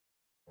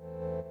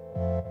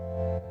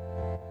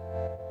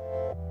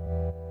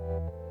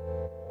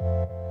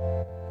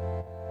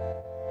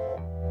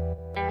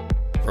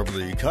From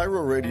the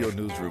KIRO Radio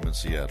newsroom in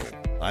Seattle,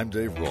 I'm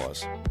Dave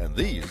Ross, and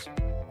these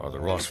are the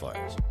Ross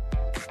Files.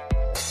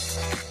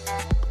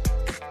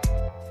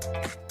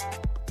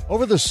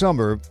 Over the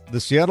summer,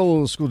 the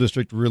Seattle School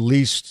District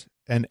released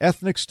an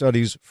ethnic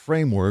studies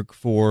framework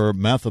for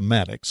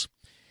mathematics,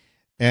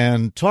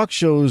 and talk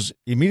shows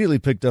immediately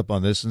picked up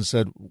on this and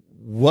said,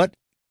 what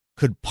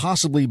could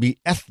possibly be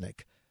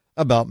ethnic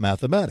about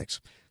mathematics?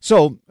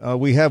 So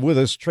we have with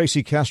us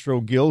Tracy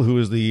Castro-Gill, who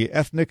is the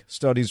Ethnic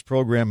Studies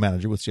Program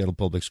Manager with Seattle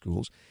Public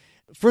Schools.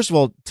 First of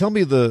all, tell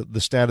me the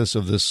status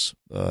of this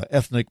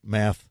ethnic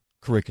math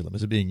curriculum.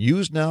 Is it being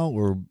used now,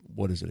 or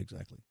what is it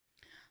exactly?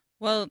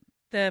 Well,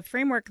 the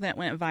framework that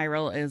went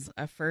viral is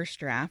a first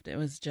draft. It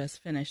was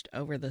just finished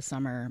over the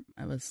summer.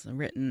 It was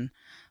written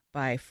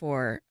by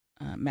 4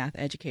 math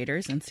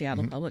educators in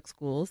Seattle Public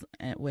Schools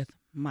with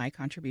my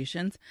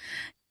contributions.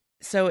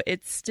 So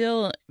it's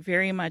still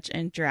very much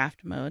in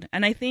draft mode.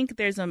 And I think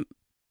there's a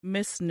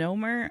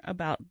misnomer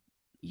about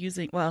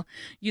using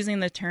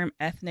the term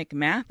ethnic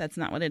math. That's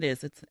not what it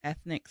is. It's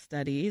ethnic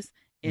studies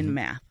in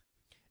math.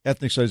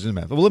 Ethnic studies in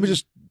math. Well, let me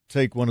just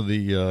take one of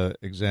the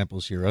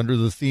examples here. Under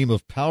the theme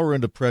of power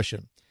and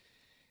oppression,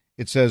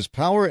 it says,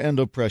 power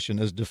and oppression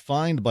as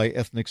defined by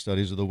ethnic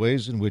studies are the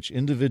ways in which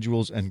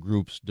individuals and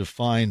groups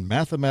define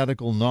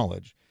mathematical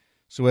knowledge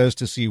so as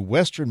to see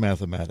Western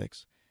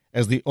mathematics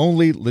as the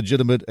only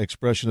legitimate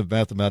expression of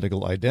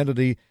mathematical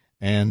identity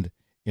and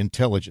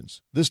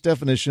intelligence. This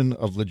definition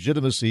of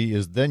legitimacy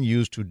is then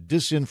used to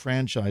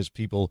disenfranchise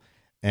people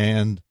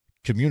and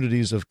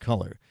communities of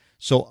color.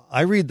 So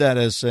I read that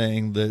as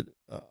saying that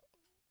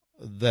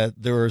that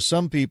there are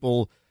some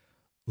people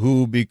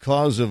who,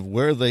 because of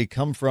where they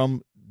come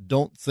from,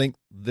 don't think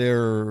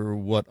they're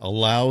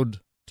allowed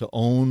to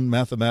own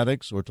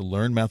mathematics or to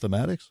learn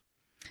mathematics?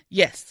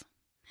 Yes.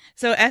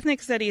 So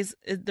ethnic studies,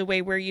 the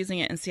way we're using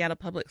it in Seattle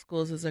Public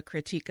Schools, is a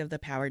critique of the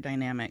power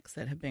dynamics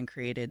that have been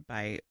created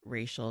by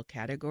racial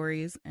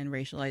categories and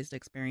racialized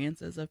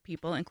experiences of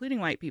people, including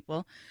white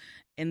people,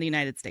 in the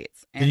United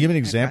States. Can you give an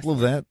example of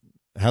that,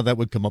 how that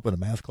would come up in a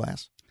math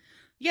class?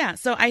 Yeah,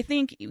 so I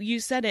think you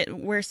said it,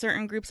 where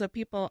certain groups of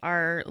people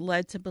are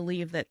led to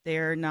believe that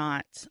they're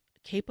not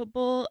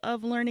capable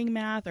of learning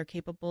math or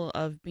capable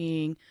of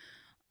being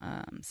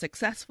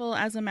successful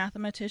as a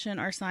mathematician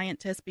or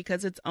scientist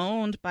because it's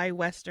owned by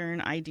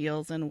Western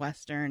ideals and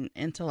Western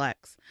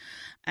intellects.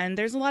 And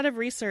there's a lot of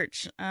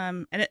research,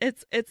 and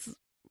it's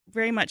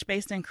very much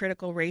based in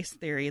critical race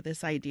theory,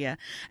 this idea.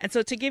 And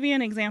so to give you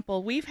an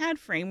example, we've had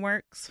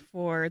frameworks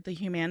for the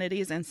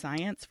humanities and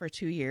science for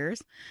 2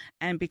 years.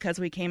 And because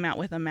we came out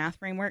with a math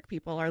framework,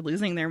 people are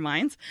losing their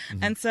minds.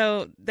 And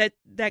so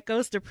that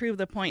goes to prove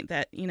the point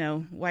that,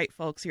 white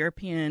folks,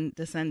 European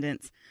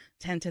descendants,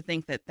 tend to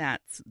think that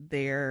that's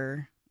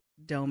their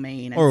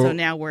domain. And so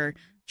now we're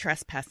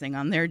trespassing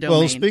on their domain.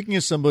 Well, speaking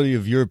as somebody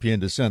of European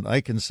descent,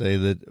 I can say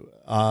that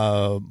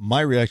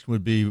my reaction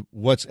would be,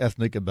 what's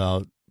ethnic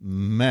about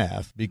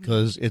math?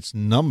 Because it's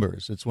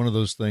numbers. It's one of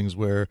those things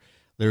where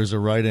there's a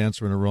right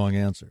answer and a wrong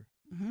answer.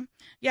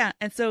 Yeah,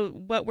 and so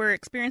what we're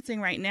experiencing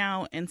right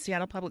now in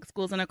Seattle Public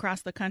Schools and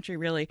across the country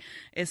really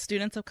is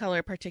students of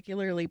color,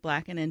 particularly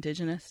Black and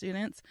Indigenous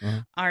students,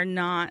 are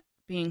not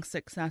being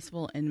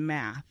successful in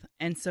math.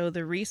 And so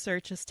the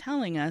research is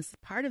telling us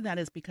part of that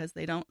is because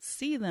they don't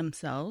see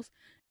themselves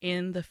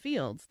in the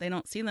fields. They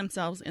don't see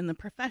themselves in the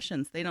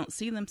professions. They don't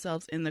see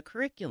themselves in the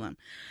curriculum.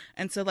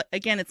 And so,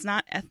 again, it's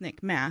not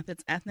ethnic math.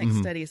 It's ethnic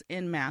studies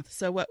in math.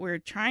 So what we're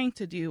trying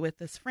to do with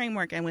this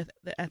framework and with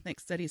the ethnic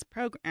studies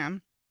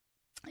program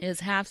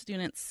is have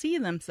students see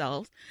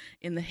themselves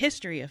in the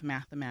history of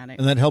mathematics.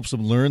 And that helps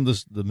them learn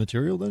the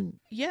material then?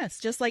 Yes,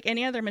 just like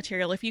any other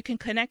material. If you can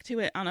connect to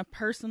it on a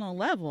personal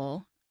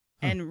level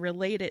and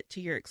relate it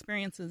to your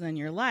experiences in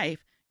your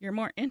life, you're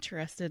more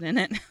interested in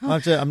it.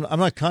 I'm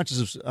not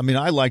conscious of,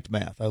 I liked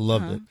math. I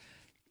loved it.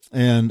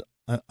 And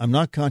I'm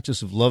not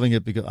conscious of loving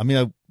it because, I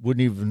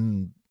wouldn't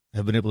even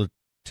have been able to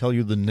tell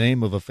you the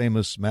name of a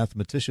famous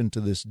mathematician to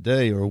this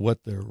day or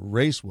what their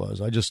race was.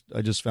 I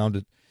just found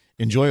it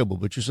enjoyable.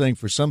 But you're saying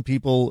for some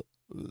people,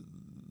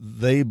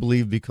 they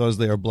believe because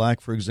they are Black,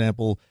 for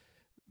example,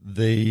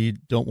 they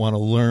don't want to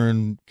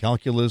learn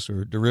calculus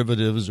or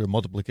derivatives or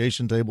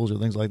multiplication tables or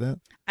things like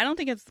that? I don't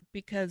think it's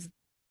because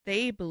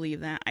they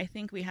believe that. I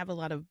think we have a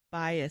lot of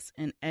bias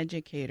in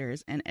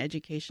educators and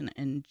education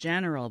in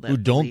general that who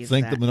don't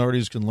think that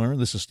minorities can learn.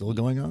 This is still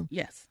going on?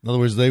 Yes. In other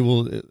words, they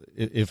will,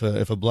 if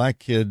a Black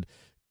kid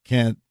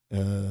can't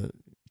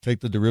take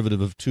the derivative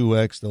of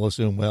 2x, they'll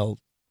assume, well,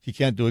 he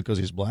can't do it because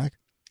he's Black?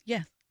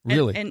 Yes.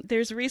 Really? And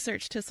there's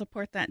research to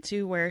support that,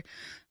 too, where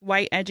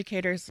white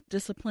educators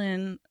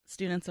discipline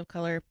students of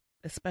color,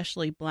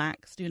 especially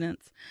Black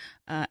students,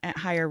 at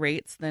higher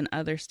rates than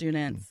other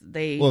students.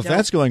 If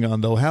that's going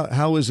on, though,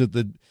 how is it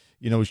that,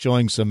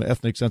 showing some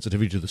ethnic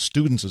sensitivity to the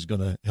students is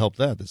going to help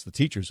that? It's the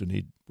teachers who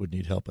would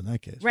need help in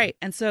that case. Right.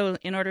 And so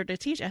in order to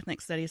teach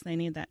ethnic studies, they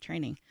need that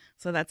training.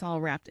 So that's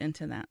all wrapped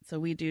into that. So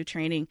we do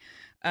training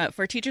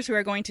for teachers who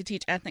are going to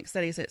teach ethnic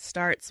studies. It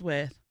starts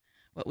with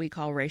what we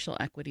call racial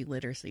equity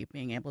literacy,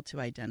 being able to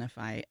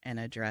identify and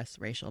address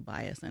racial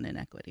bias and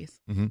inequities.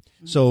 Mm-hmm.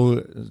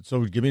 So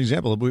give me an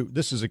example.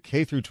 This is a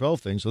K through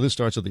 12 thing, so this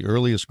starts at the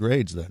earliest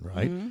grades then,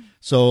 right? Mm-hmm.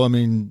 So, I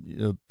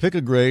mean, pick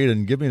a grade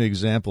and give me an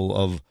example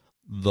of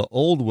the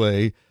old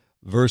way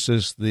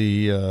versus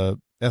the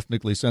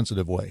ethnically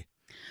sensitive way.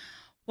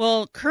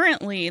 Well,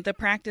 currently the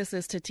practice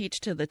is to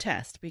teach to the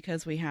test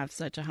because we have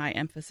such a high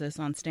emphasis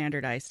on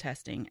standardized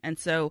testing. And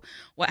so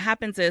what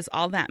happens is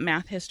all that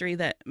math history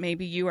that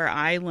maybe you or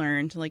I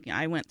learned, like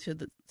I went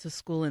to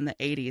school in the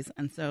 80s,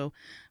 and so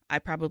I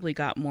probably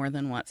got more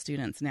than what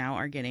students now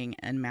are getting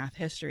in math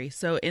history.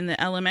 So in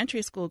the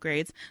elementary school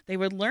grades, they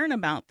would learn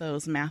about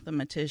those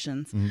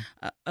mathematicians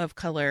of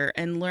color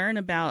and learn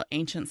about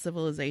ancient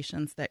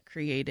civilizations that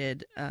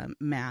created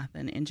math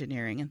and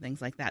engineering and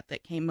things like that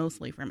came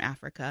mostly from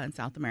Africa and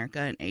South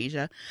America and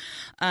Asia.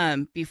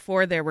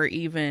 Before there were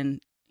even,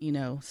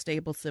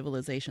 stable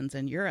civilizations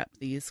in Europe,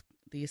 these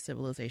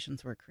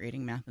civilizations were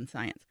creating math and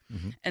science.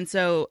 Mm-hmm. And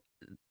so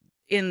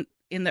in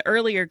the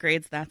earlier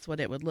grades, that's what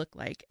it would look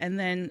like. And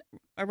then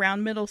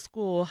around middle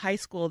school, high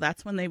school,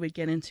 that's when they would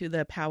get into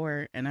the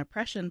power and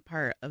oppression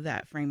part of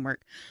that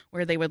framework,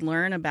 where they would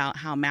learn about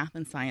how math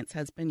and science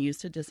has been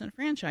used to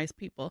disenfranchise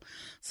people.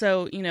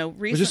 So,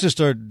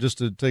 just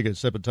to take a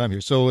step at a time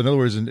here. So in other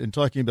words, in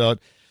talking about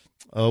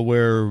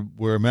where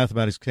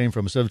mathematics came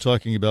from, instead of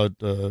talking about,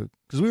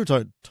 because we were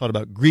taught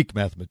about Greek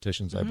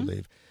mathematicians, I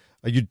believe,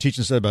 you'd teach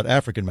instead about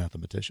African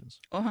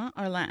mathematicians. Or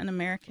Latin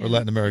American. Or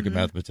Latin American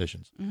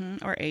mathematicians.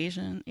 Mm-hmm. Or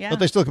Asian, yeah. But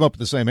they still come up with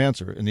the same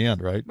answer in the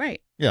end, right?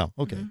 Right. Yeah,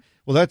 okay. Mm-hmm.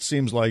 Well, that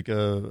seems like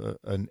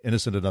an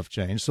innocent enough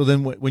change. So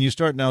then when you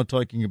start now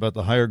talking about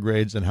the higher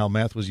grades and how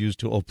math was used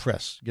to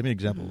oppress, give me an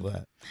example of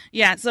that.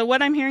 Yeah, so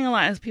what I'm hearing a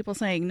lot is people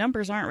saying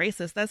numbers aren't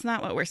racist. That's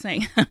not what we're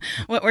saying.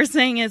 What we're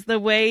saying is the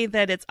way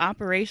that it's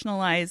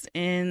operationalized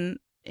in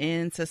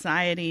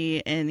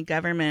society and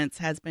governments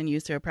has been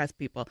used to oppress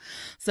people.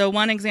 So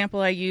one example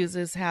I use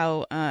is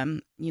how,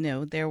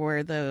 there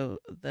were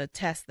the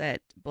tests that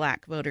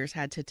Black voters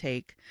had to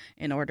take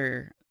in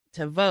order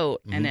to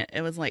vote. Mm-hmm. And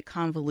it was like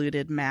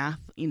convoluted math,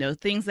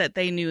 things that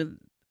they knew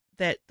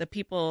that the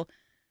people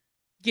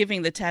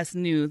giving the test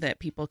knew that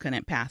people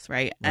couldn't pass,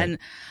 right? And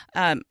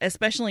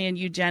especially in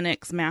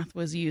eugenics, math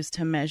was used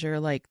to measure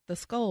like the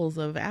skulls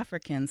of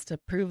Africans to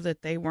prove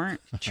that they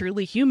weren't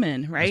truly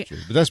human, right? That's true.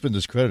 But that's been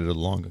discredited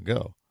long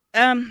ago.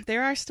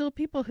 There are still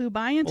people who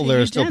buy into there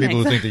are eugenics. Still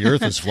people who think the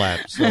earth is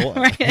flat. So,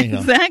 right,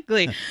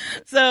 exactly.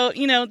 So,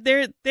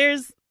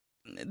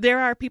 there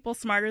are people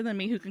smarter than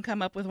me who can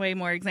come up with way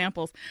more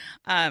examples.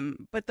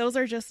 But those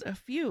are just a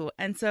few.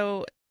 And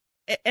so,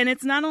 and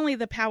it's not only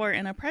the power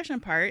and oppression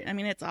part. I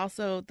mean, it's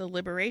also the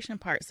liberation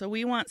part. So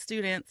we want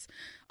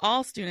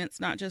all students,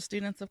 not just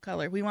students of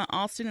color. We want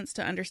all students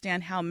to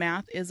understand how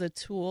math is a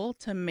tool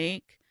to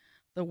make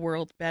the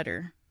world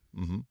better.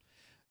 Mm-hmm.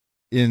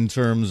 In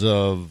terms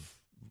of,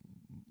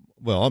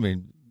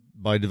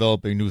 by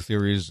developing new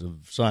theories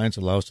of science,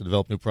 allow us to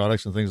develop new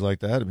products and things like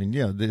that. I mean,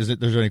 yeah, there's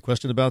any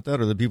question about that?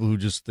 Or are there people who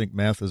just think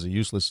math is a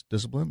useless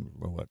discipline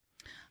or what?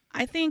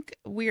 I think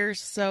we're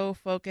so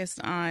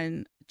focused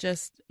on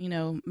just,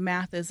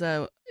 math is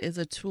a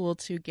tool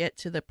to get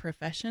to the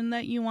profession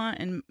that you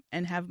want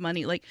and have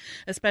money, like,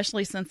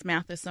 especially since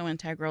math is so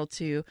integral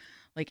to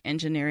like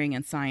engineering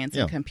and science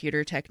and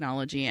computer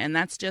technology. And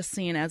that's just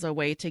seen as a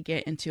way to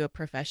get into a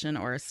profession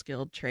or a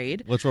skilled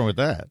trade. What's wrong with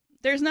that?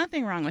 There's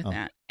nothing wrong with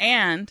that.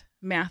 And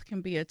math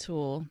can be a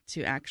tool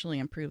to actually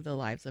improve the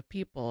lives of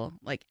people,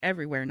 like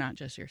everywhere, not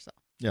just yourself.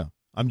 Yeah.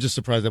 I'm just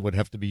surprised that would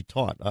have to be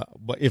taught.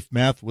 If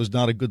math was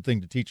not a good thing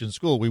to teach in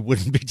school, we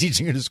wouldn't be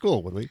teaching it in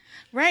school, would we?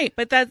 Right.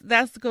 But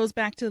that goes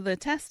back to the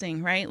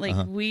testing, right?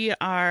 Like we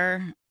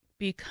are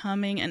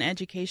becoming an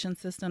education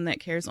system that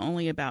cares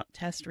only about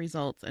test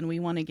results, and we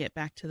want to get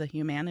back to the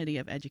humanity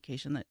of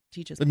education that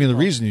teaches people. The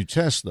reason you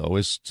test, though,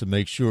 is to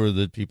make sure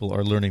that people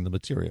are learning the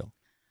material.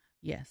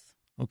 Yes.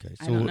 Okay.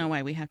 So I don't know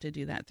why we have to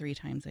do that 3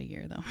 times a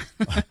year, though.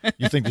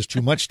 You think there's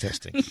too much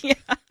testing? Yeah.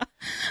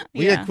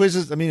 We had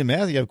quizzes. In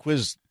math, you have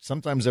quiz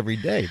sometimes every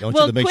day, don't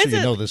you, to make sure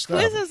you know this stuff?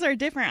 Quizzes are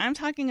different. I'm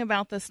talking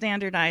about the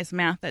standardized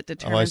math that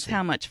determines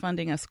how much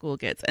funding a school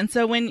gets. And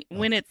so when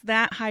it's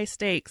that high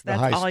stakes,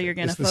 that's all you're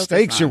going to focus on. It's the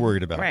stakes you're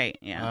worried about. Right,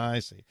 yeah. I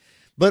see.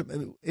 But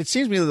it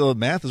seems to me that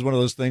math is one of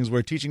those things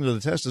where teaching to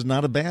the test is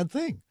not a bad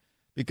thing,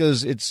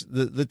 because it's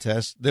the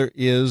test. There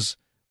is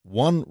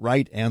one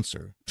right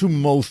answer to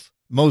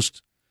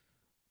most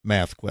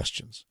math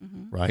questions,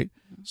 right?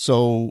 Mm-hmm.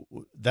 So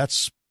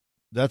that's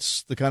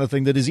the kind of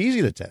thing that is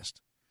easy to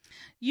test.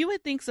 You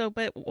would think so,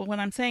 but what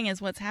I'm saying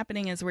is what's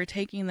happening is we're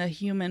taking the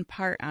human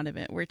part out of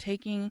it. We're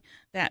taking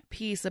that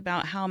piece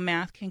about how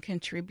math can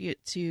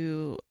contribute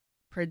to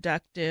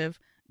productive,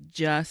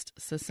 just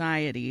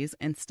societies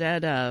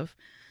instead of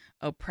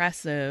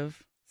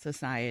oppressive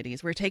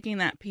societies. We're taking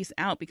that piece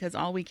out because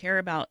all we care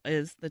about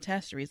is the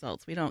test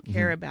results. We don't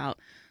care about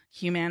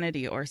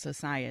humanity or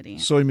society.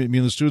 So you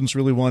mean the students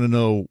really want to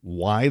know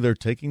why they're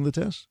taking the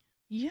test?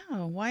 Yeah,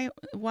 why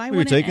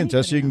you're taking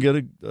tests so you can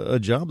get a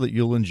job that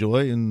you'll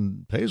enjoy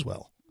and pays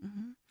well.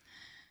 Mm-hmm.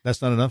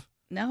 That's not enough?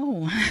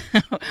 No.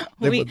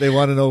 They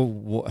want to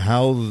know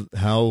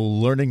how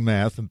learning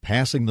math and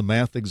passing the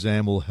math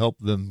exam will help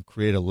them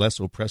create a less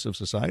oppressive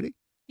society?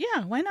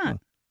 Yeah, why not?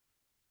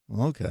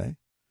 Okay.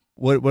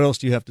 What else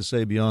do you have to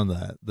say beyond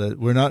that? That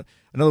we're not,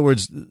 in other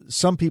words,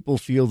 some people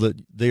feel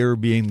that they're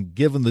being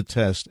given the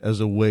test as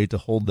a way to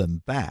hold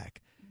them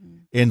back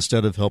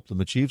instead of help them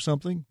achieve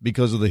something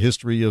because of the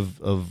history of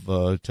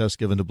tests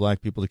given to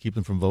black people to keep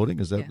them from voting.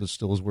 Is that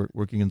still is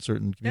working in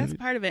certain communities?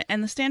 That's part of it.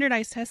 And the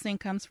standardized testing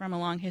comes from a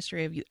long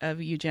history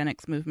of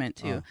eugenics movement,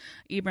 too.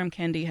 Ibram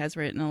Kendi has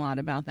written a lot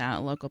about that.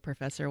 A local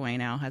professor,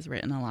 Waynow, has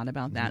written a lot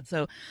about that.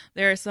 So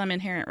there is some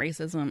inherent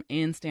racism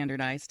in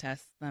standardized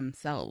tests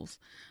themselves.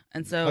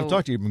 And so I've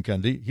talked to Ibram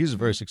Kendi. He's a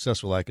very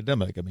successful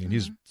academic. I mean,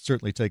 he's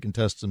certainly taken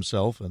tests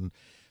himself and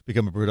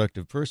become a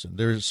productive person.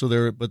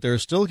 But there are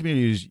still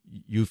communities,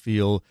 you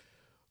feel,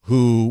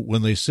 who,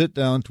 when they sit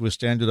down to a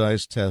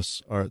standardized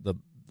test, are the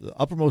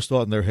uppermost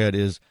thought in their head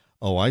is,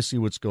 oh, I see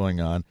what's going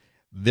on.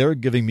 They're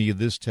giving me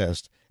this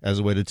test as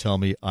a way to tell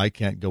me I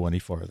can't go any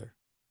farther.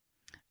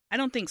 I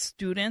don't think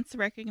students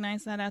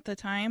recognize that at the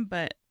time,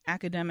 but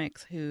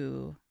academics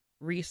who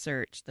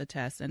research the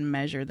tests and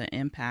measure the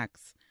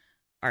impacts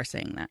are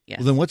saying that, yes.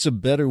 Well, then what's a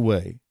better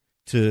way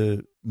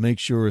to make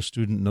sure a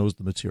student knows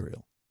the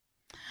material?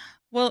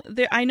 Well,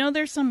 I know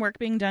there's some work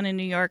being done in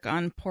New York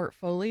on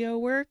portfolio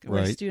work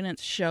where Right.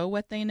 students show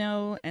what they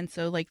know. And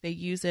so like they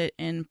use it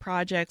in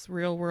projects,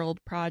 real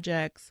world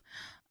projects,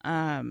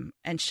 and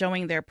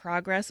showing their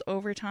progress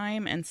over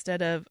time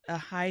instead of a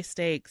high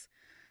stakes,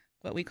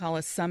 what we call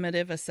a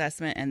summative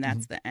assessment. And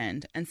that's the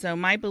end. And so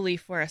my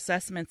belief for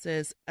assessments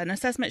is an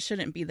assessment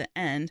shouldn't be the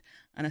end.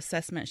 An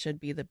assessment should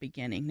be the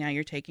beginning. Now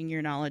you're taking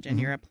your knowledge and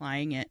you're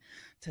applying it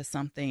to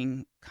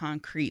something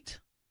concrete.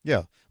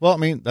 Yeah. Well, I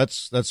mean,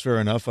 that's fair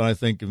enough. And I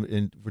think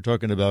we're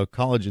talking about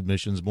college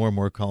admissions, more and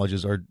more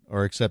colleges are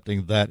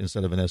accepting that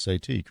instead of an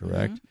SAT,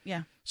 correct?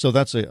 Yeah. So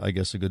that's, I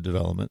guess, a good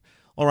development.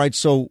 All right.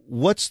 So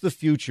what's the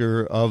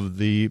future of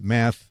the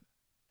math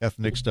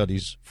ethnic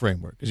studies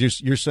framework?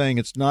 Because you're saying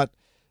it's not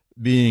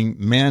being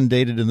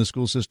mandated in the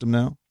school system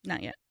now?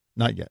 Not yet.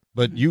 Not yet.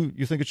 But you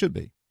think it should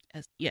be?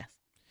 Yes.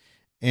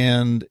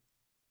 And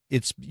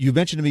you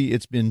mentioned to me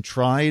it's been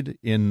tried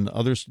in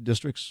other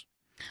districts?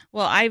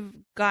 Well, I've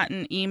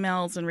gotten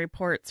emails and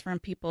reports from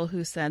people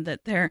who said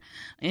that they're,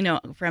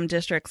 from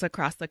districts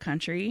across the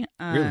country.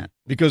 Really?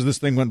 Because this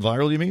thing went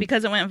viral, you mean?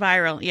 Because it went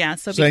viral, yeah.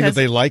 So saying that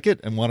they like it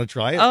and want to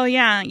try it? Oh,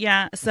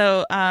 yeah.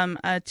 So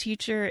a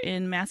teacher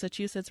in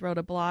Massachusetts wrote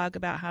a blog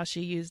about how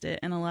she used it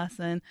in a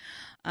lesson.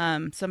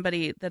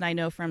 Somebody that I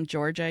know from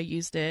Georgia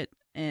used it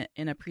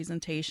in a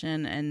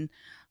presentation,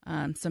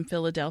 and some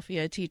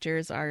Philadelphia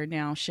teachers are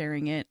now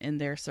sharing it in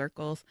their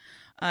circles.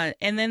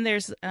 And then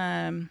there's...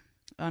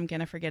 I'm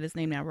going to forget his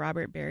name now.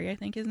 Robert Berry, I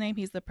think his name.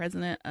 He's the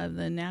president of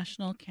the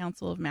National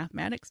Council of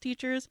Mathematics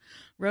Teachers.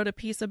 Wrote a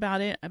piece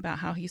about it, about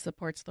how he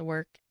supports the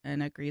work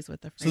and agrees with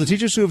the framework. So the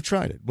teachers who have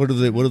tried it, what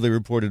have they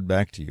reported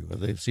back to you?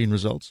 Have they seen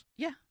results?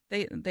 Yeah,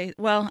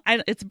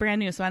 it's brand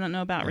new, so I don't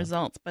know about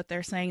results, but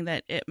they're saying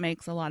that it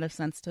makes a lot of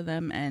sense to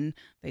them and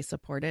they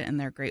support it and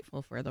they're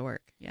grateful for the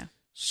work. Yeah.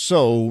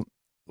 So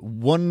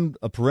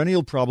a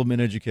perennial problem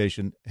in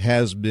education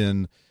has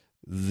been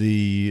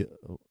the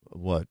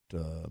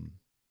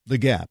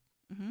gap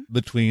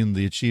between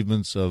the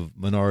achievements of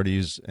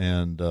minorities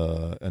and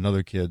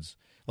other kids.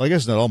 Well, I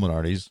guess not all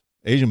minorities.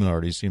 Asian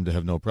minorities seem to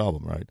have no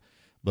problem, right?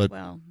 But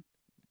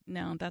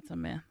no, that's a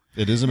myth.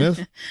 It is a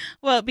myth?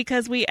 Well,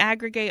 because we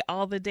aggregate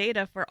all the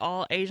data for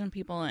all Asian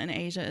people, and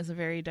Asia is a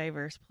very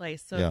diverse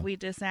place. So if we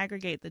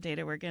disaggregate the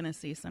data, we're going to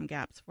see some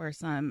gaps for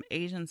some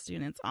Asian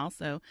students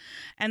also.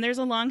 And there's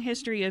a long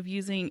history of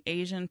using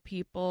Asian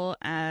people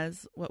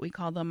as what we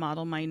call the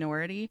model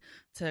minority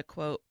to,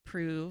 quote,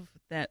 prove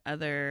that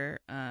other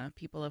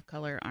people of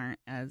color aren't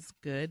as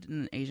good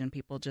and Asian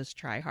people just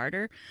try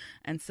harder.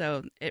 And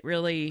so it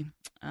really...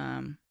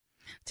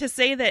 to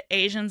say that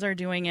Asians are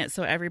doing it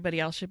so everybody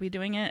else should be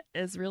doing it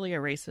is really a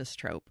racist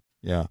trope.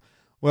 Yeah.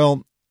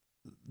 Well,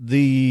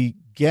 the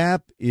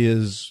gap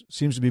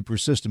seems to be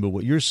persistent, but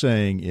what you're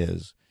saying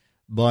is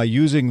by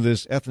using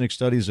this ethnic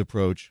studies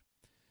approach,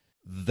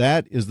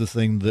 that is the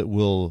thing that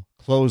will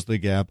close the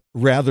gap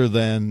rather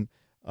than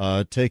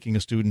taking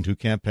a student who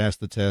can't pass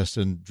the test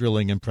and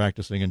drilling and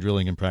practicing and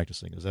drilling and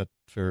practicing. Is that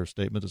a fair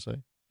statement to say?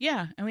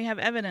 Yeah, and we have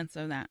evidence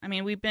of that. I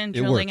mean, we've been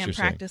drilling and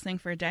practicing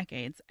for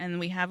decades, and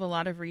we have a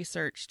lot of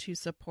research to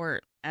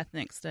support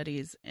ethnic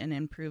studies in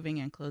improving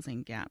and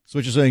closing gaps. So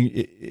what you're saying,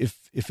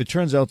 if it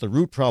turns out the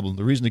root problem,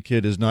 the reason the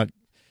kid is not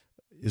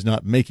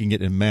making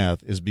it in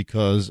math is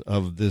because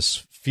of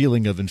this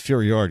feeling of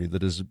inferiority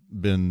that has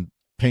been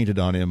painted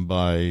on him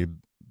by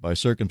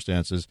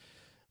circumstances,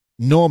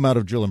 no amount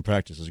of drill and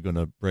practice is going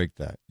to break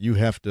that. You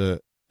have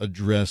to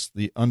address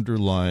the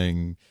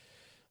underlying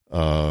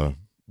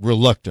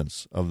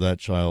reluctance of that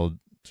child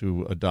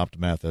to adopt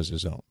math as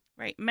his own.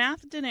 Right.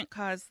 Math didn't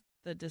cause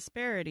the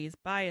disparities.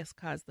 Bias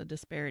caused the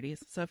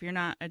disparities. So if you're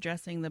not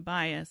addressing the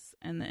bias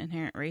and the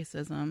inherent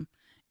racism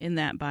in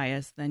that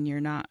bias, then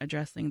you're not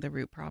addressing the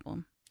root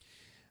problem.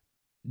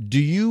 Do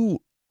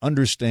you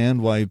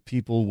understand why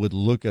people would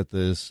look at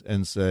this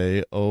and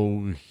say,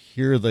 oh,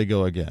 here they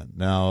go again.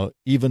 Now,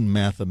 even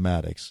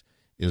mathematics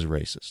is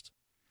racist.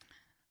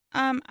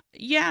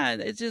 Yeah,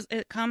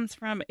 it comes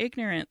from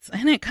ignorance,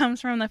 and it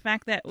comes from the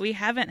fact that we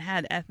haven't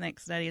had ethnic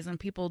studies and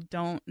people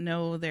don't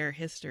know their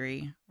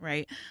history,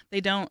 right?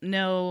 They don't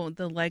know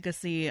the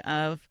legacy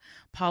of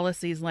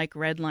policies like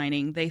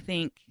redlining. They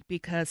think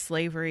because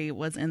slavery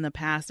was in the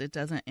past, it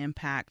doesn't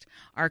impact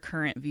our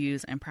current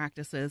views and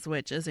practices,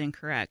 which is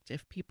incorrect.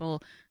 If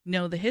people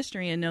know the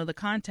history and know the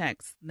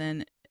context,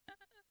 then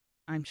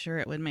I'm sure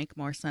it would make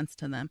more sense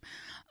to them.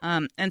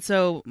 And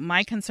so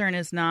my concern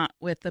is not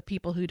with the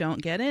people who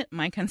don't get it.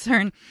 My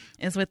concern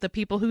is with the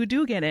people who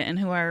do get it and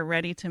who are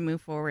ready to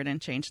move forward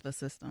and change the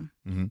system.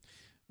 Mm-hmm.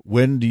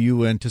 When do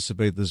you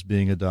anticipate this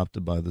being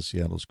adopted by the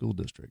Seattle School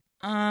District?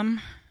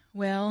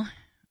 Well,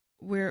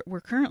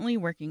 we're currently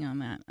working on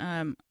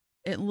that.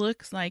 It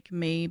looks like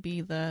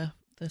maybe the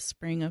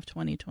spring of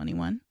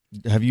 2021.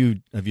 Have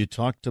you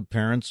talked to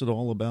parents at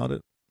all about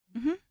it?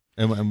 Mm-hmm.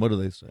 And what do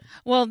they say?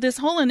 Well, this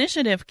whole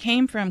initiative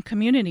came from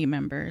community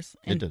members.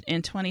 It did.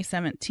 In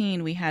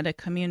 2017, we had a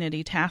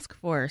community task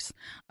force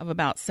of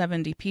about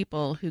 70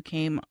 people who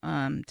came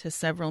to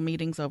several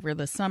meetings over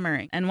the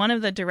summer. And one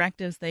of the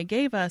directives they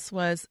gave us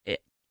was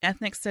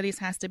ethnic studies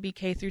has to be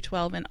K through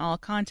 12 in all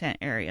content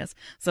areas.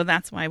 So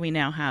that's why we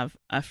now have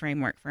a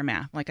framework for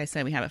math. Like I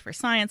said, we have it for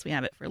science, we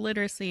have it for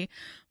literacy,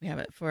 we have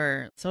it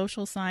for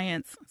social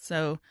science.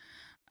 So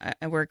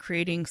we're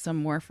creating some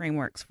more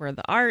frameworks for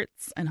the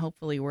arts and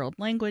hopefully world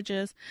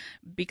languages,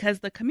 because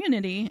the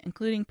community,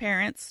 including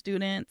parents,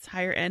 students,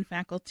 higher ed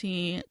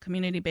faculty,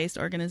 community-based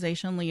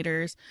organization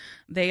leaders,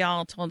 they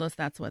all told us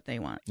that's what they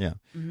want. Yeah.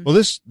 Mm-hmm. Well,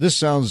 this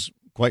sounds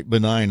quite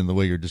benign in the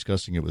way you're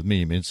discussing it with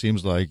me. I mean, it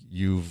seems like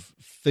you've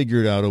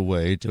figured out a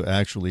way to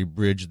actually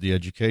bridge the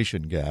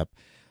education gap,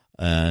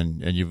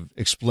 and you've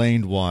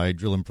explained why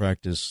drill and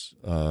practice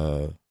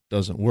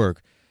doesn't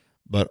work.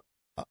 But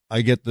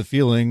I get the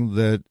feeling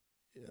that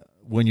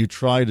when you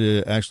try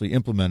to actually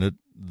implement it,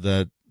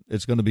 that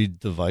it's going to be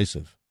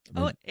divisive.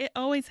 It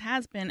always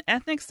has been.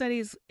 Ethnic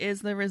studies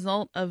is the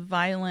result of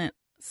violent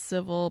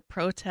civil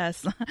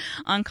protests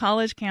on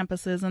college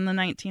campuses in the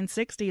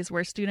 1960s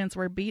where students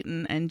were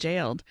beaten and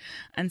jailed.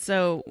 And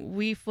so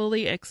we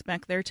fully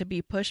expect there to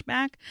be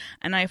pushback.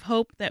 And I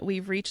hope that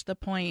we've reached the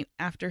point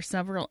after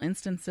several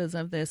instances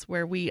of this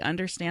where we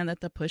understand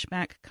that the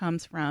pushback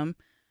comes from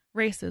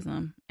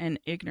racism and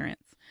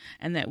ignorance,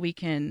 and that we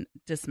can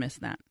dismiss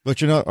that. But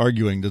you're not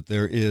arguing that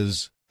there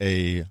is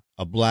a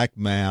black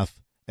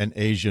math, an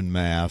Asian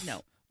math,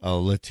 no, a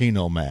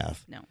Latino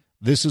math. No.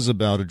 This is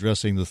about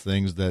addressing the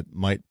things that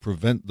might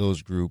prevent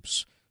those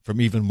groups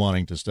from even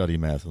wanting to study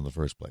math in the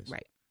first place.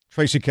 Right.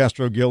 Tracy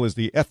Castro-Gill is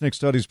the Ethnic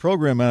Studies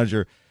Program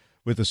Manager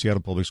with the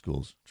Seattle Public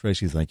Schools.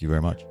 Tracy, thank you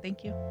very much.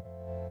 Thank you.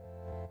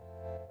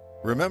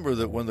 Remember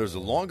that when there's a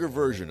longer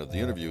version of the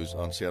interviews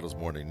on Seattle's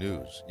Morning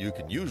News, you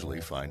can usually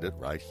find it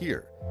right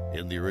here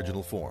in the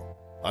original form,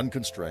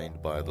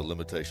 unconstrained by the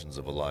limitations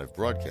of a live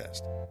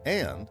broadcast.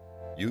 And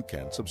you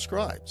can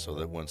subscribe so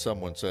that when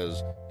someone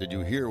says, "Did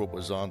you hear what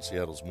was on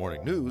Seattle's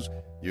Morning News?"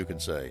 you can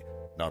say,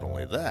 "Not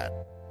only that,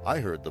 I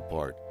heard the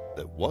part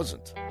that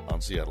wasn't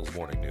on Seattle's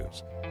Morning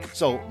News."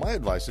 So my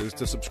advice is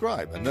to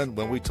subscribe. And then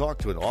when we talk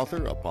to an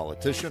author, a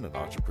politician, an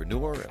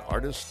entrepreneur, an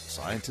artist, a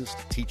scientist,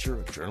 a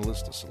teacher, a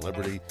journalist, a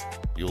celebrity,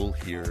 you'll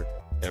hear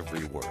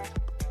every word.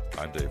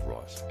 I'm Dave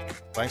Ross.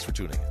 Thanks for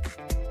tuning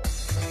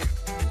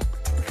in.